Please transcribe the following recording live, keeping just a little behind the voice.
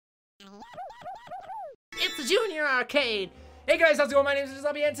It's the Junior Arcade. Hey guys, how's it going? My name is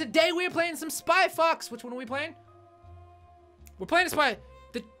NinjaZombie, and today we're playing some Spy Fox. Which one are we playing? We're playing a Spy.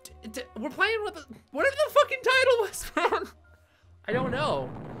 We're playing with the, whatever the fucking title was. I don't know.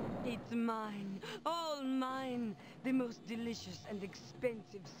 It's mine, all mine. The most delicious and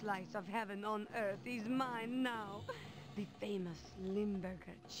expensive slice of heaven on earth is mine now. The famous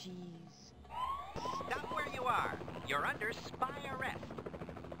Limburger cheese. Stop where you are. You're under spy arrest.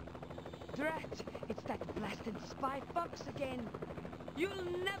 Drat, it's that blasted Spy Fox again. You'll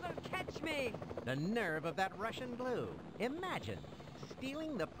never catch me. The nerve of that Russian blue. Imagine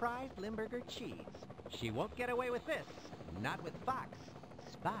stealing the prized Limburger cheese. She won't get away with this. Not with Fox.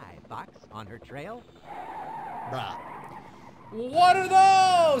 Spy Fox on her trail. Bruh. What are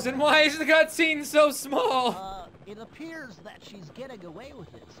those? And why is the cutscene so small? It appears that she's getting away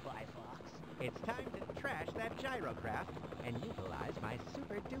with it, Spy Fox. It's time to trash that gyrocraft and utilize my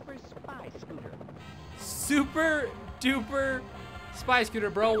super duper spy scooter. Super duper spy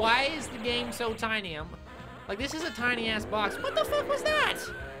scooter, bro. Why is the game so tiny? Like, this is a tiny ass box. What the fuck was that?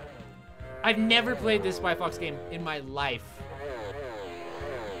 I've never played this Spy Fox game in my life.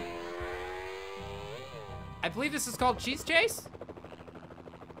 I believe this is called Cheese Chase?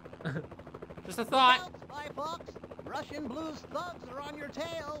 Just a thought. Spy Fox, Russian blues thugs are on your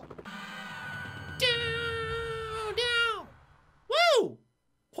tail. Down, down. Woo!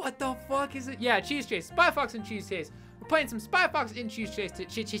 What the fuck is it? Yeah, Cheese Chase. Spy Fox and Cheese Chase. We're playing some Spy Fox in Cheese Chase.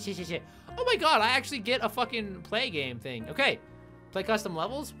 Oh my god, I actually get a fucking play game thing. Okay. Play custom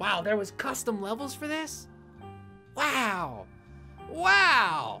levels? Wow, there was custom levels for this? Wow.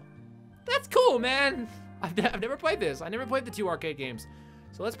 Wow. That's cool, man. I've never played this. I never played the 2 arcade games.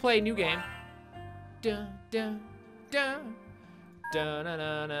 So let's play a new game. Dun, dun, dun. Dun, dun,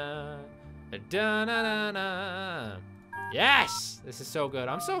 dun, dun. Dun, dun, dun, dun. Yes! This is so good.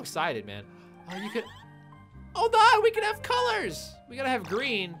 I'm so excited, man. Oh, you could... Hold on, we can have colors! We gotta have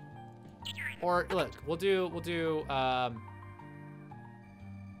green. Or, look, we'll do,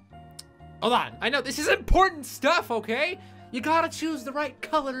 Hold on, I know this is important stuff, okay? You gotta choose the right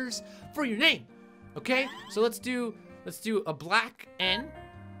colors for your name, okay? So let's do a black N,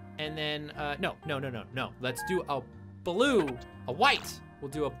 and then, no. Let's do a blue, a white.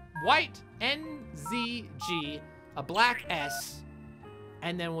 We'll do a white NZG, a black S,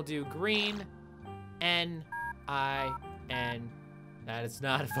 and then we'll do green NIN. That is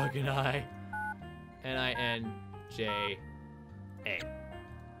not a fucking I. NINJA.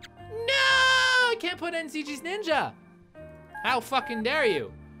 No! I can't put NZGsNinja. How fucking dare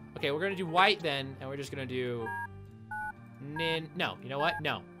you? Okay, we're gonna do white then, and we're just gonna do no, you know what?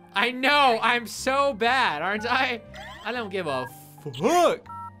 No. I know, I'm so bad, aren't I? I don't give a fuck.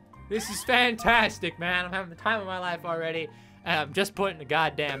 This is fantastic, man. I'm having the time of my life already, and I'm just putting the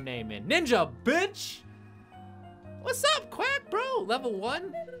goddamn name in. Ninja, bitch! What's up, Quack, bro? Level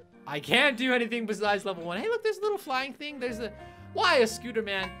 1? I can't do anything besides level 1. Hey, look, there's a little flying thing. There's a... Why a scooter,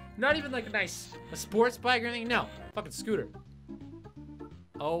 man? Not even like a sports bike or anything. No, fucking scooter.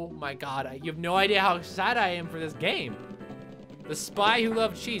 Oh my god, you have no idea how excited I am for this game. The Spy Who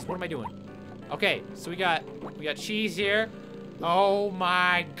Loved Cheese. What am I doing? Okay, so we got cheese here. Oh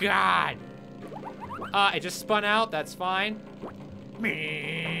my god. It just spun out. That's fine.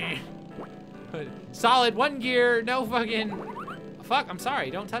 Solid 1 gear. No fucking. Fuck. I'm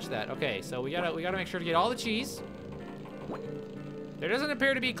sorry. Don't touch that. Okay, so we gotta make sure to get all the cheese. There doesn't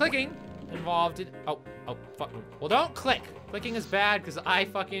appear to be clicking involved in. Oh, fuck. Well, don't click. Clicking is bad because I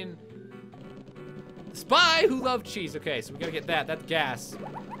fucking. Spy Who Loved Cheese. Okay, so we gotta get that. That's gas.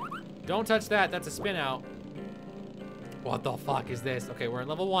 Don't touch that. That's a spin out. What the fuck is this? Okay, we're in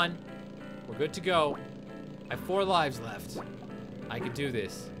level 1. We're good to go. I have 4 lives left. I could do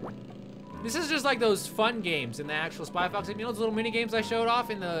this. This is just like those fun games in the actual Spy Fox. You know those little mini games I showed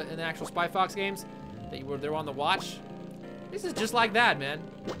off in the actual Spy Fox games that they were on the watch? This is just like that, man.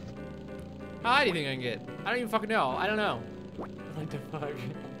 How high do you think I can get? I don't even fucking know. I don't know. What the fuck?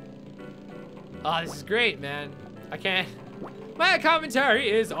 Oh, this is great, man. I can't. My commentary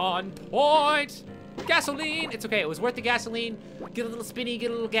is on point. Gasoline. It's okay. It was worth the gasoline. Get a little spinny, get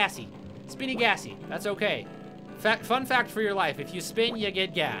a little gassy. Spinny gassy. That's okay. Fun fact for your life. If you spin, you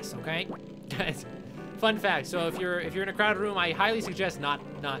get gas, okay? Fun fact. So if you're in a crowded room, I highly suggest not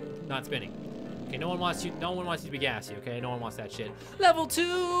spinning. Okay, no one wants you to be gassy, okay? No one wants that shit. Level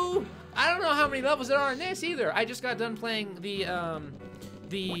 2! I don't know how many levels there are in this either. I just got done playing that.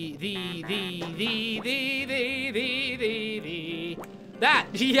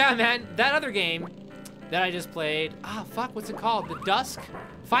 Yeah, man. That other game that I just played. Ah, fuck, what's it called? The Dusk?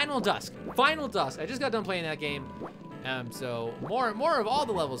 Final Dusk. I just got done playing that game. So more of all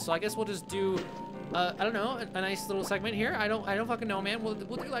the levels. So I guess we'll just do, I don't know, a nice little segment here. I don't fucking know, man. We'll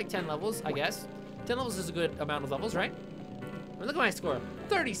do like 10 levels, I guess. 10 levels is a good amount of levels, right? I mean, look at my score,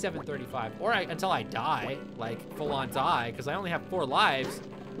 37-35. Or until I die, like full on die, because I only have 4 lives.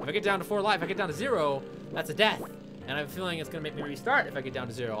 If I get down to 4 lives, if I get down to 0, that's a death. And I have a feeling it's gonna make me restart if I get down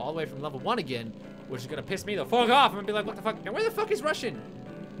to 0, all the way from level 1 again, which is gonna piss me the fuck off. I'm gonna be like, what the fuck? And where the fuck is Russian?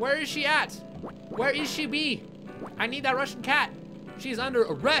 Where is she at? Where is she be? I need that Russian cat. She's under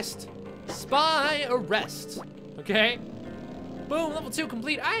arrest. Spy arrest. Okay? Boom, level 2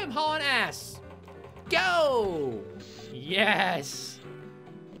 complete. I am hauling ass. Go! Yes.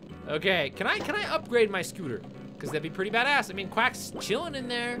 Okay, can I upgrade my scooter? Because that'd be pretty badass. I mean, Quack's chilling in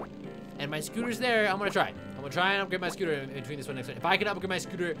there, and my scooter's there. I'm gonna try. I'm gonna try and upgrade my scooter in between this one and next one. If I can upgrade my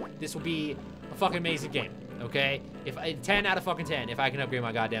scooter, this will be a fucking amazing game. Okay? 10 out of fucking 10 if I can upgrade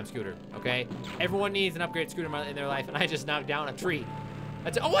my goddamn scooter. Okay? Everyone needs an upgrade scooter in their life, and I just knocked down a tree.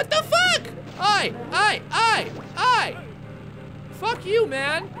 Oh, what the fuck? Aye! Fuck you,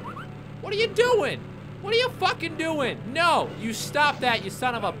 man. What are you doing? What are you fucking doing? No, you stop that, you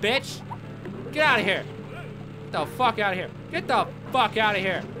son of a bitch. Get out of here. Get the fuck out of here. Get the fuck out of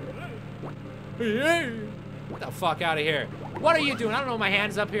here. Get the fuck out of here. What are you doing? I don't know, my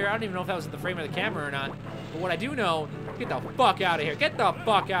hand's up here. I don't even know if that was in the frame of the camera or not. But what I do know, get the fuck out of here. Get the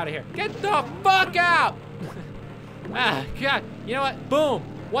fuck out of here. Get the fuck out. Ah, God. You know what? Boom.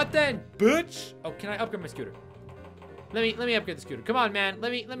 What then, bitch? Oh, can I upgrade my scooter? Let me upgrade the scooter. Come on, man.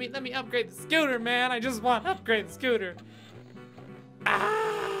 Let me upgrade the scooter, man. I just want to upgrade the scooter.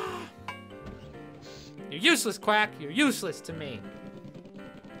 Ah! You're useless, Quack. You're useless to me.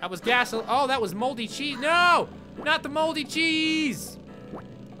 That was gasoline. Oh, that was moldy cheese. No! Not the moldy cheese!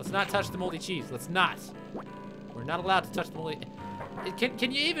 Let's not touch the moldy cheese. Let's not. We're not allowed to touch the moldy...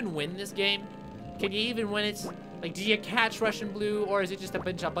 Can you even win this game? Can you even win it? Like, do you catch Russian blue, or is it just a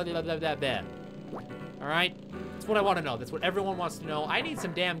bunch of blah, blah, blah, blah, blah? All right? That's what I want to know. That's what everyone wants to know. I need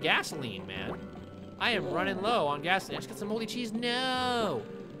some damn gasoline, man. I am running low on gasoline. I just got some moldy cheese. No!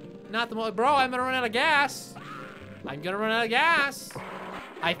 Not the moldy... Bro, I'm gonna run out of gas. I'm gonna run out of gas.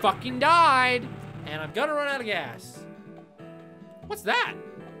 I fucking died, and I'm gonna run out of gas. What's that?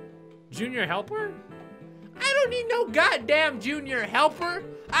 Junior helper? I don't need no goddamn junior helper.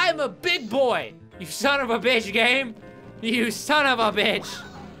 I'm a big boy. You son of a bitch, game. You son of a bitch.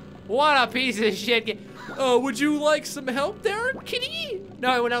 What a piece of shit game. Would you like some help there, kitty? No,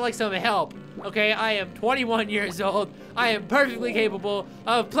 I would not like some help. Okay, I am 21 years old. I am perfectly capable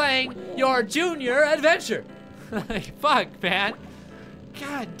of playing your junior adventure. Fuck, man.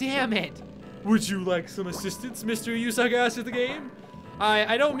 God damn it. Would you like some assistance, Mr. You Suck Ass at the game?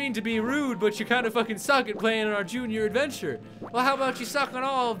 I don't mean to be rude, but you kind of fucking suck at playing our junior adventure. Well, how about you suck on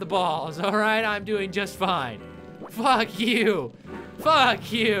all of the balls, all right? I'm doing just fine. Fuck you.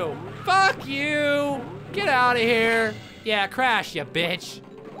 Fuck you. Fuck you. Get out of here. Yeah, crash, you bitch.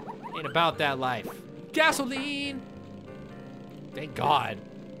 Ain't about that life. Gasoline. Thank God.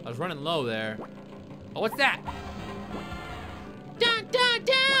 I was running low there. Oh, what's that? Dun, dun,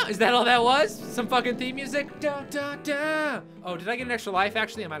 dun. Is that all that was? Some fucking theme music? Dun, dun, dun. Oh, did I get an extra life?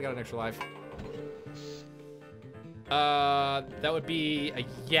 Actually, I might have got an extra life. That would be a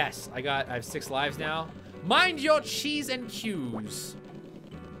yes. I have 6 lives now. Mind your cheese and Q's.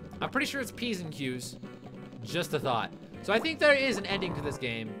 I'm pretty sure it's P's and Q's. Just a thought. So I think there is an ending to this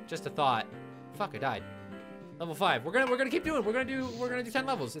game. Just a thought. Fuck, I died. Level 5. We're gonna keep doing. We're gonna do 10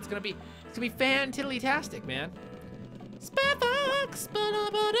 levels. It's gonna be fan-tiddly-tastic, man. Spyfox.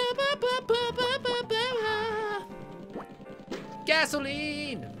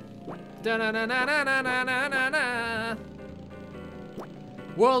 Gasoline. Da-na-na-na-na-na-na-na-na.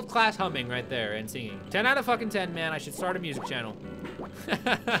 World-class humming right there and singing. 10 out of fucking 10, man. I should start a music channel.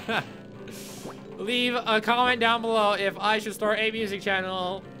 Leave a comment down below if I should start a music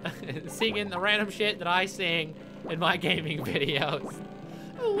channel singing the random shit that I sing in my gaming videos.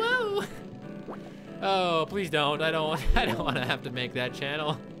 Whoa. Oh, please don't. I don't want to have to make that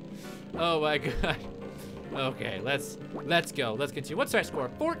channel. Oh my God. Okay, let's go. Let's continue. What's our score?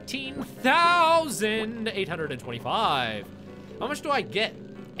 14,825. How much do I get?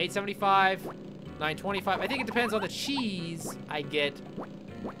 875, 925. I think it depends on the cheese I get.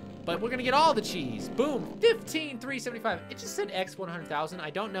 But we're gonna get all the cheese. Boom, 15,375. It just said X100,000. I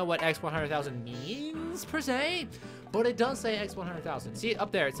don't know what X100,000 means per se, but it does say X100,000. See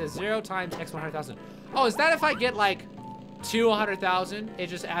up there, it says 0 times X100,000. Oh, is that if I get like 200,000? It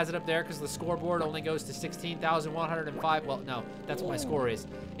just adds it up there because the scoreboard only goes to 16,105. Well, no, that's what my score is.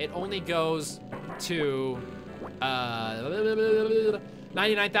 It only goes to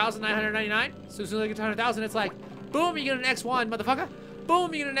 99,999. So as soon as I get to 100,000, it's like Boom, you get an X1, motherfucker.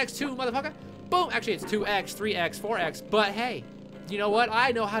 Boom, you get an X2, motherfucker. Boom, actually it's 2X, 3X, 4X, but hey, you know what?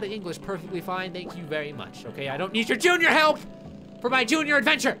 I know how to English perfectly fine. Thank you very much, okay? I don't need your junior help for my junior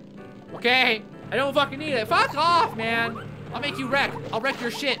adventure, okay? I don't fucking need it. Fuck off, man. I'll make you wreck. I'll wreck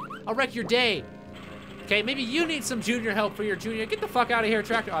your shit. I'll wreck your day. Okay, maybe you need some junior help for your junior. Get the fuck out of here,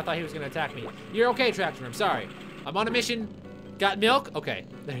 Tractor. Oh, I thought he was gonna attack me. You're okay, Tractor. I'm sorry. I'm on a mission. Got milk? Okay,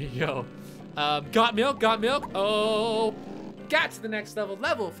 there you go. Got milk, got milk. Oh, got to the next level.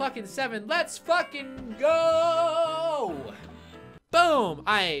 Level fucking 7. Let's fucking go. Boom.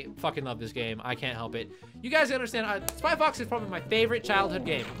 I fucking love this game. I can't help it. You guys gotta understand, Spy Fox is probably my favorite childhood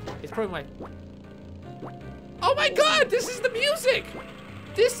game. It's probably my... Oh my God, this is the music.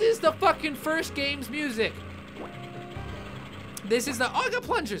 This is the fucking first game's music. This is the, oh, I got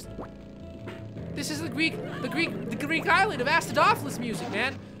plungers. This is the Greek island of Astadophilus music,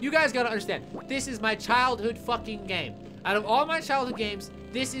 man. You guys gotta understand, this is my childhood fucking game. Out of all my childhood games,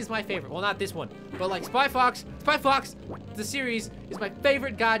 this is my favorite. Well, not this one, but like Spy Fox, the series is my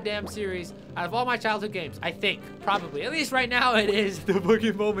favorite goddamn series out of all my childhood games. I think, probably. At least right now it is the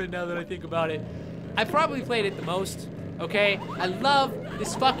fucking moment now that I think about it. I probably played it the most, okay? I love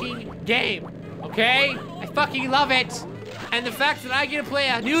this fucking game, okay? I fucking love it. And the fact that I get to play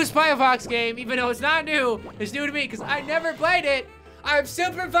a new Spy Fox game, even though it's not new, it's new to me because I never played it. I'm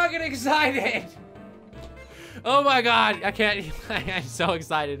super fucking excited. Oh my God, I can't, I'm so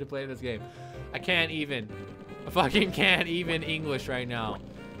excited to play this game. I fucking can't even English right now.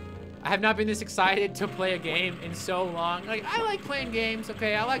 I have not been this excited to play a game in so long. Like, I like playing games,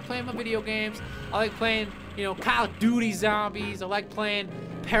 okay? I like playing my video games. I like playing, you know, Call of Duty Zombies. I like playing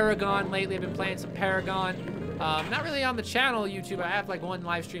Paragon lately. I've been playing some Paragon. Not really on the channel, YouTube. I have like one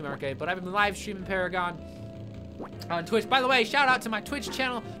live stream, okay? But I've been live streaming Paragon on Twitch. By the way, shout out to my Twitch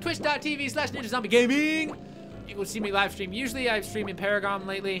channel, twitch.tv/NinjaZombieGaming. You can see me live stream. Usually I stream in Paragon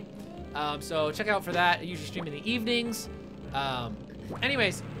lately. So check out for that. I usually stream in the evenings.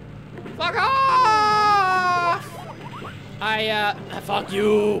 Anyways, fuck off! Fuck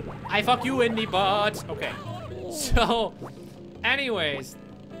you. I fuck you in the butt. Okay. So, anyways,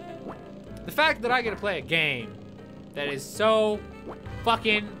 the fact that I get to play a game that is so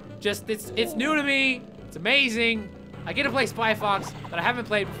fucking just, it's new to me. It's amazing. I get to play Spy Fox that I haven't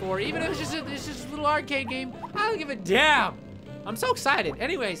played before. Even if it's just a little arcade game, I don't give a damn. I'm so excited.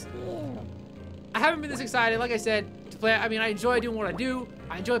 Anyways, I haven't been this excited, like I said, to play. I mean, I enjoy doing what I do.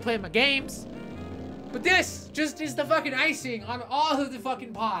 I enjoy playing my games. But this just is the fucking icing on all of the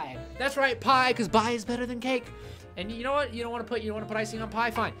fucking pie. That's right, pie, because pie is better than cake. And you know what? You don't want to put icing on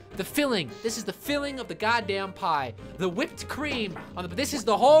pie? Fine. The filling. This is the filling of the goddamn pie. The whipped cream on the, this is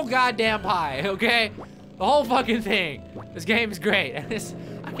the whole goddamn pie, okay? The whole fucking thing. This game is great. And this,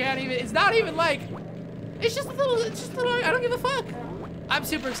 I can't even, it's not even like, it's just a little, I don't give a fuck. I'm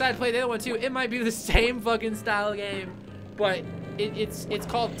super excited to play the other one too. It might be the same fucking style game, but it's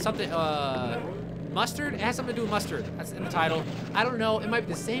called something, mustard? It has something to do with mustard. That's in the title. I don't know. It might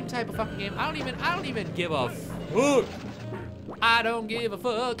be the same type of fucking game. I don't even give a fuck. I don't give a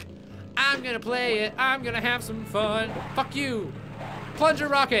fuck. I'm gonna play it. I'm gonna have some fun. Fuck you. Plunger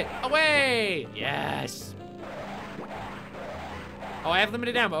rocket. Away. Yes. Oh, I have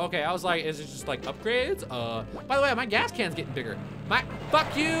limited ammo. Okay, I was like, is it just like upgrades? By the way, my gas can's getting bigger.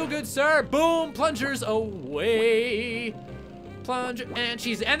 Fuck you, good sir. Boom, plungers away. Plunger and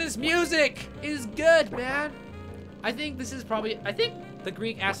cheese. And this music is good, man. I think this is probably, the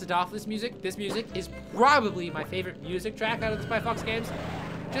Greek Astadophilus music, this music is probably my favorite music track out of the Spy Fox games.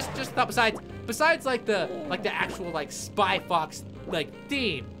 Just thought besides like the actual like Spy Fox like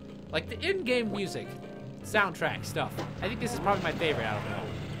theme, like the in-game music, soundtrack stuff. I think this is probably my favorite out of them all.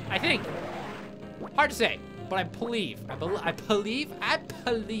 I think. Hard to say, but I believe.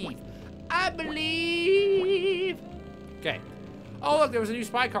 Okay. Oh look, there was a new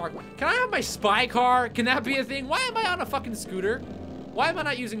spy car. Can I have my spy car? Can that be a thing? Why am I on a fucking scooter? Why am I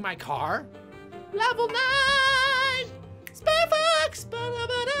not using my car? Level 9! Spy Fox!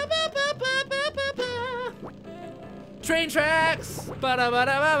 Train tracks!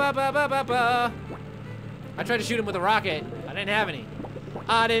 I tried to shoot him with a rocket. I didn't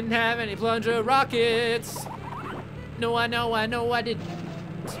have any plunger rockets. No, I didn't.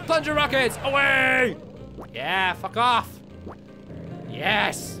 Plunger rockets, away! Yeah, fuck off.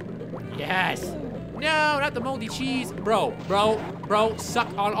 Yes. No, not the moldy cheese. Bro, suck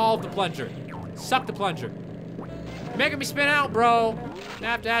on all of the plunger. Suck the plunger. You're making me spin out, bro. I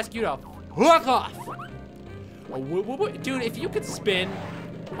have to ask you to hook off. Dude, if you could spin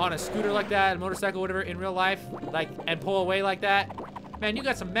on a scooter like that, a motorcycle, whatever, in real life, like, and pull away like that, man, you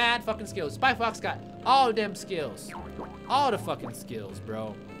got some mad fucking skills. Spy Fox got All them skills. All the fucking skills,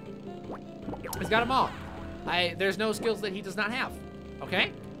 bro. He's got them all. There's no skills that he does not have,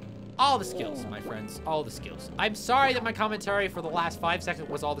 okay? All the skills, my friends, all the skills. I'm sorry that my commentary for the last 5 seconds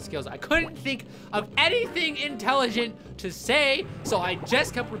was all the skills. I couldn't think of anything intelligent to say, so I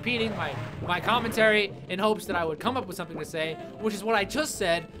just kept repeating my commentary in hopes that I would come up with something to say, which is what I just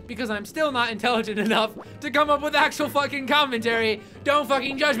said, because I'm still not intelligent enough to come up with actual fucking commentary. Don't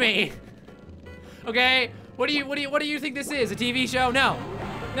fucking judge me. Okay? What do you think this is? A TV show? No.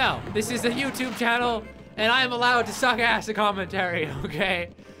 No. This is a YouTube channel, and I am allowed to suck ass at commentary, okay?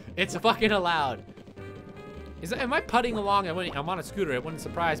 It's fucking allowed. Am I putting along? I'm on a scooter. It wouldn't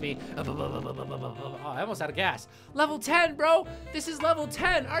surprise me. Oh, I almost out of gas. Level 10, bro. This is level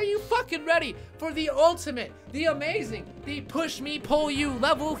 10. Are you fucking ready for the ultimate, the amazing, the push me, pull you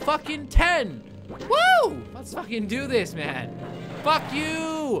level fucking 10? Woo! Let's fucking do this, man. Fuck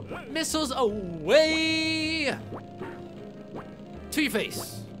you. Missiles away. To your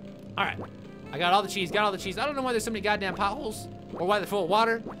face. All right. I got all the cheese. Got all the cheese. I don't know why there's so many goddamn potholes or why they're full of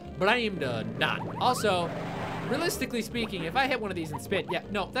water, but I need to not. Also, realistically speaking, if I hit one of these and spit, yeah,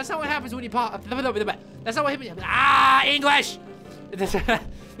 no, that's not what happens when you pop. That's not what happens. Ah, English! That's not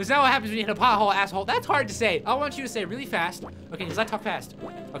what happens when you hit a pothole, asshole. That's hard to say. I want you to say really fast, okay, because I talk fast,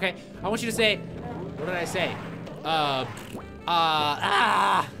 okay? I want you to say, what did I say?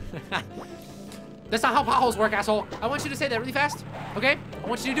 That's not how potholes work, asshole. I want you to say that really fast, okay? I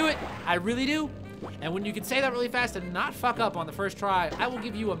want you to do it. I really do. And when you can say that really fast and not fuck up on the first try, I will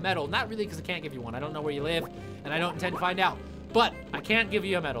give you a medal. Not really, because I can't give you one. I don't know where you live, and I don't intend to find out. But I can't give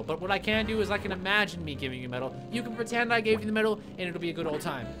you a medal. But what I can do is I can imagine me giving you a medal. You can pretend I gave you the medal, and it'll be a good old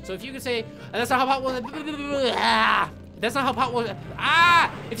time. So if you could say, that's not how pot was. That's not how pot was.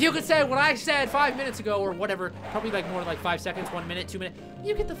 If you could say what I said 5 minutes ago or whatever, probably like more like 5 seconds, 1 minute, 2 minutes.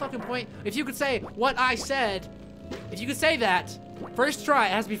 You get the fucking point. If you could say what I said, if you could say that, first try,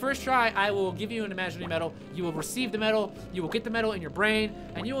 it has to be first try, I will give you an imaginary medal. You will receive the medal, you will get the medal in your brain,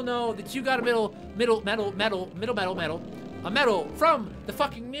 and you will know that you got a medal from the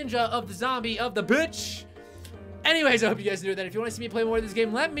fucking ninja of the zombie of the bitch. Anyways, I hope you guys enjoyed that. If you want to see me play more of this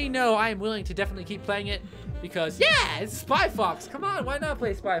game, let me know. I am willing to definitely keep playing it because, yeah, it's Spy Fox. Come on, why not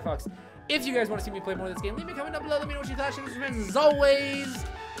play Spy Fox? If you guys want to see me play more of this game, leave me a comment down below. Let me know what you thought. Share with your friends. As always,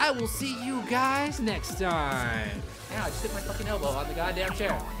 I will see you guys next time. Now I just hit my fucking elbow on the goddamn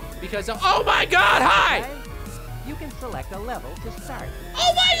chair because oh my god, hi! You can select a level to start.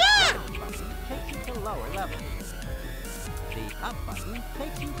 Oh my god! The down button takes you to lower levels. The up button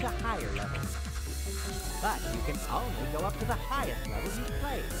takes you to higher levels. But you can only go up to the highest level you've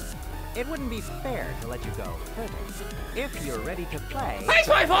played. It wouldn't be fair to let you go further. If you're ready to play, hi,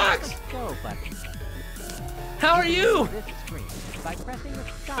 Spy Fox! press the go button. How are you? This screen by pressing the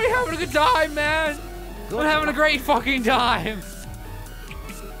stop Are you having a good time, man? I'm having a great fucking time.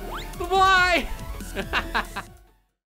 Bye-bye.